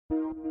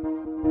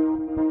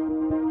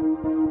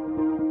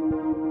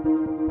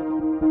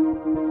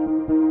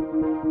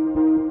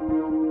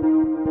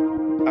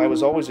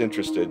was always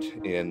interested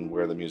in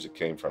where the music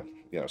came from.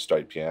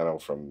 Studied piano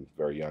from a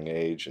very young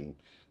age, and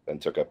then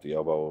took up the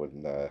oboe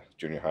in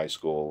junior high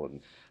school.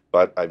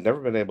 But I've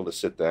never been able to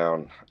sit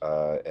down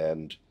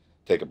and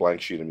take a blank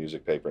sheet of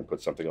music paper and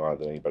put something on it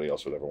that anybody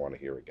else would ever want to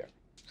hear again.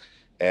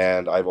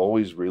 And I've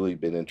always really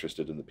been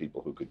interested in the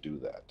people who could do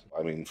that.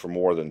 I mean, for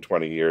more than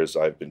 20 years,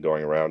 I've been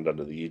going around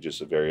under the aegis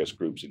of various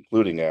groups,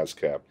 including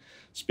ASCAP,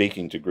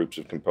 speaking to groups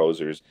of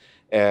composers.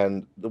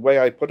 And the way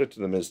I put it to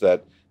them is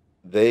that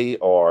they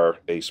are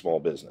a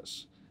small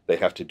business. They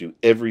have to do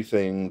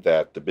everything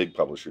that the big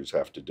publishers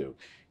have to do.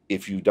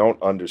 If you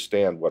don't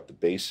understand what the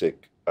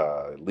basic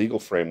legal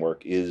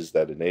framework is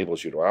that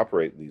enables you to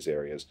operate in these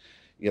areas,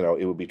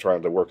 it would be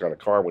trying to work on a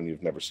car when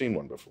you've never seen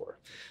one before.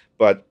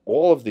 But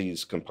all of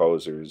these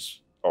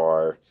composers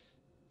are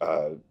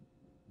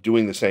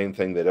doing the same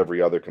thing that every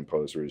other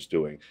composer is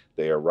doing.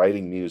 They are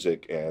writing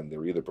music, and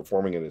they're either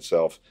performing it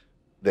itself.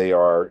 They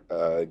are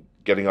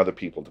getting other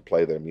people to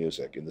play their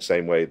music in the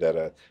same way that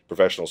a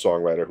professional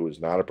songwriter who is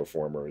not a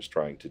performer is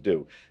trying to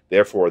do.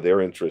 Therefore, their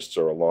interests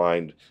are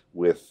aligned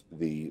with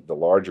the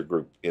larger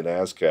group in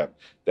ASCAP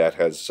that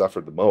has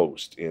suffered the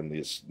most in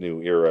this new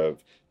era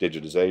of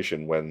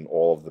digitization, when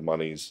all of the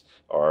monies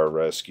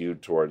are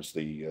skewed towards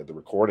the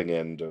recording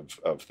end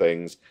of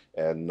things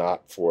and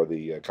not for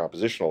the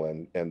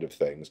compositional end of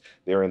things.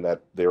 They're in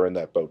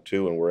that boat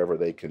too, and wherever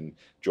they can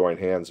join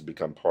hands and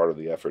become part of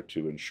the effort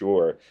to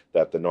ensure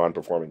that the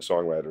non-performing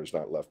songwriter is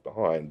not left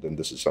behind, then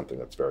this is something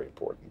that's very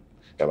important.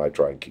 And I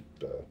try and keep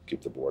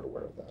the board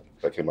aware of that.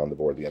 I came on the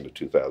board at the end of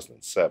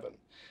 2007,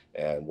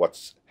 and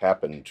what's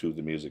happened to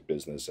the music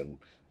business and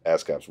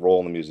ASCAP's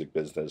role in the music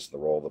business, the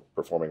role of the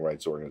performing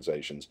rights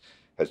organizations,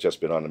 has just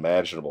been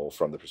unimaginable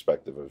from the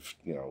perspective of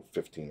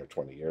 15 or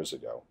 20 years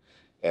ago.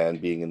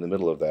 And being in the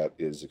middle of that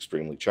is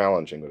extremely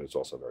challenging, but it's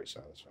also very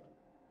satisfying.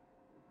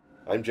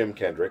 I'm Jim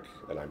Kendrick,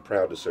 and I'm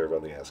proud to serve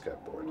on the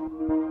ASCAP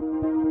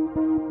board.